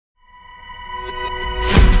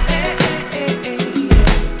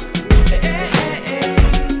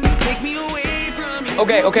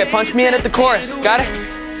Okay, punch me in at the chorus. Got it?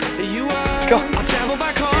 Go. I'll travel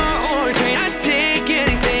by car or train. I'd take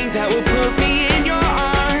anything that will put me in your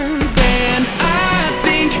arms. And I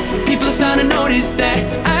think people are starting to notice that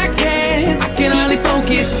I can hardly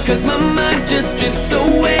focus, cause my mind just drifts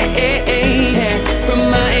away. From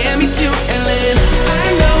Miami to LA. I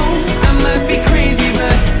know I might be crazy,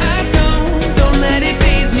 but I don't let it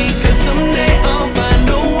faze me, cause someday I'll find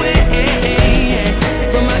a way.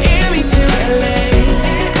 From Miami to LA.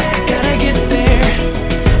 I gotta get there.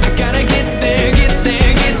 I gotta get there, get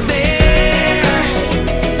there, get there.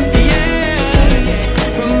 Yeah.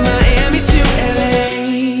 From Miami to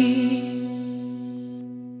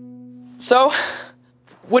LA. So,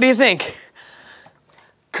 what do you think?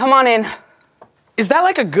 Come on in. Is that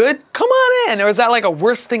like a good come on in, or is that like a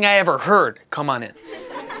worst thing I ever heard? Come on in.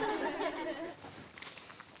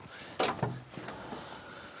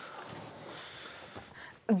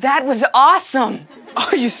 That was awesome.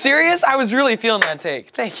 Are you serious? I was really feeling that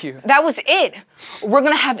take. Thank you. That was it. We're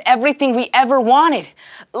gonna have everything we ever wanted.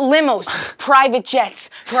 Limos, private jets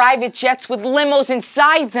with limos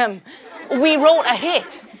inside them. We wrote a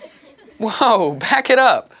hit. Whoa, back it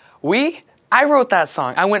up. I wrote that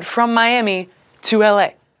song. I went from Miami to LA.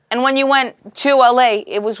 And when you went to LA,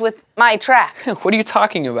 it was with my track. What are you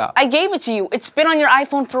talking about? I gave it to you. It's been on your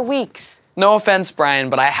iPhone for weeks. No offense, Brian,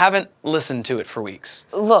 but I haven't listened to it for weeks.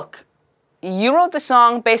 Look, you wrote the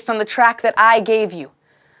song based on the track that I gave you.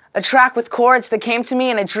 A track with chords that came to me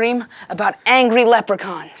in a dream about angry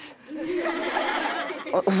leprechauns.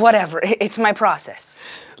 Whatever, it's my process.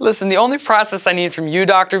 Listen, the only process I need from you,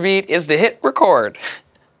 Dr. Beat, is to hit record.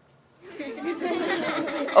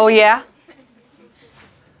 Oh, yeah?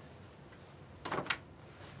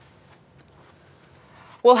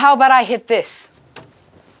 Well, how about I hit this?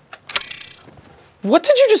 What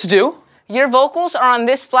did you just do? Your vocals are on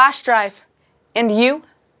this flash drive, and you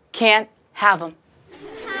can't have them.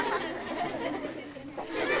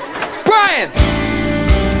 Brian!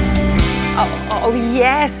 Oh,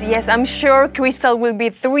 yes, I'm sure Crystal will be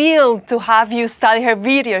thrilled to have you study her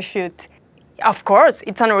video shoot. Of course,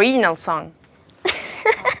 it's an original song.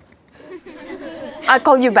 I'll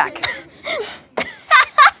call you back.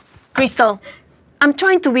 Crystal, I'm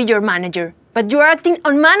trying to be your manager, but you're acting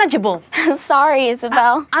unmanageable. Sorry,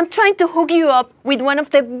 Isabel. I'm trying to hook you up with one of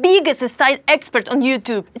the biggest style experts on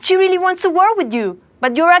YouTube. She really wants to work with you,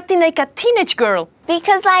 but you're acting like a teenage girl.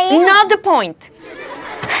 Because I am. Not the point.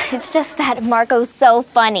 It's just that Marco's so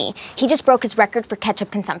funny. He just broke his record for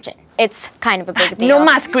ketchup consumption. It's kind of a big deal. No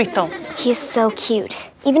más, Crystal. He is so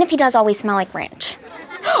cute, even if he does always smell like ranch.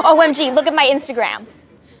 OMG, look at my Instagram.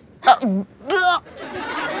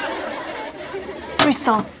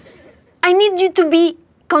 Crystal, I need you to be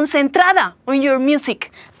concentrada on your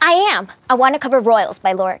music. I am. I want to cover Royals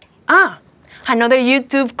by Lorde. Ah, another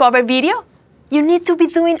YouTube cover video? You need to be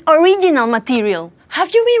doing original material.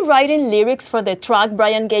 Have you been writing lyrics for the track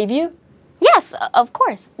Brian gave you? Yes, of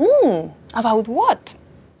course. About what?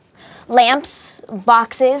 Lamps,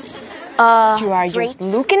 boxes, You are drapes,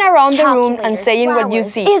 just looking around the room and saying what you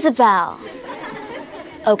flowers. see. Isabel.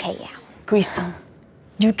 Okay, yeah. Crystal,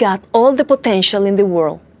 you got all the potential in the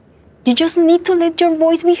world. You just need to let your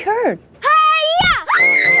voice be heard. Hi-ya!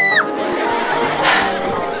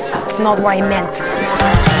 That's not what I meant. Is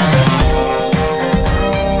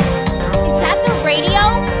that the radio?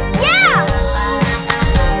 Yeah!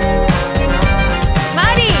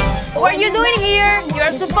 Mari, what are you doing here?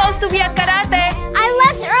 You're supposed to be at karate. I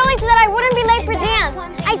left early so that I wouldn't be late for dance.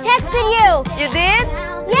 I texted you. You did?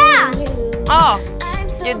 Yeah. Oh,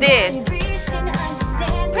 you did.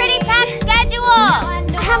 Pretty packed schedule.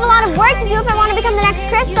 I have a lot of work to do if I want to become the next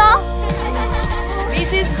Crystal.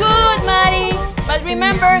 This is good, Mari. But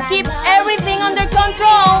remember, keep everything under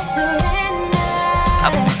control.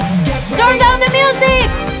 Turn down the music.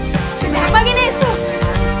 Apaguen eso.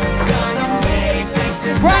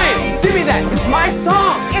 Brian, give me that. It's my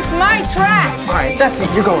song. It's my track. All right, that's it.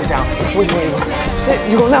 You're going down. Wait. Sit.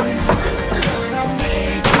 You're going down.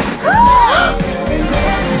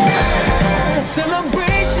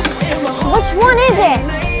 Which one is it?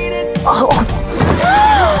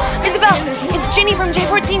 Isabel, it's Jenny from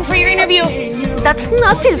J14 for your interview. That's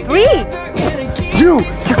not till 3. You.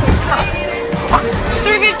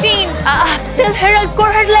 3:15. Tell her I'll call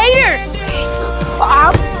her later.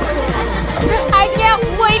 I can't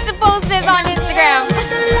wait to post this on Instagram.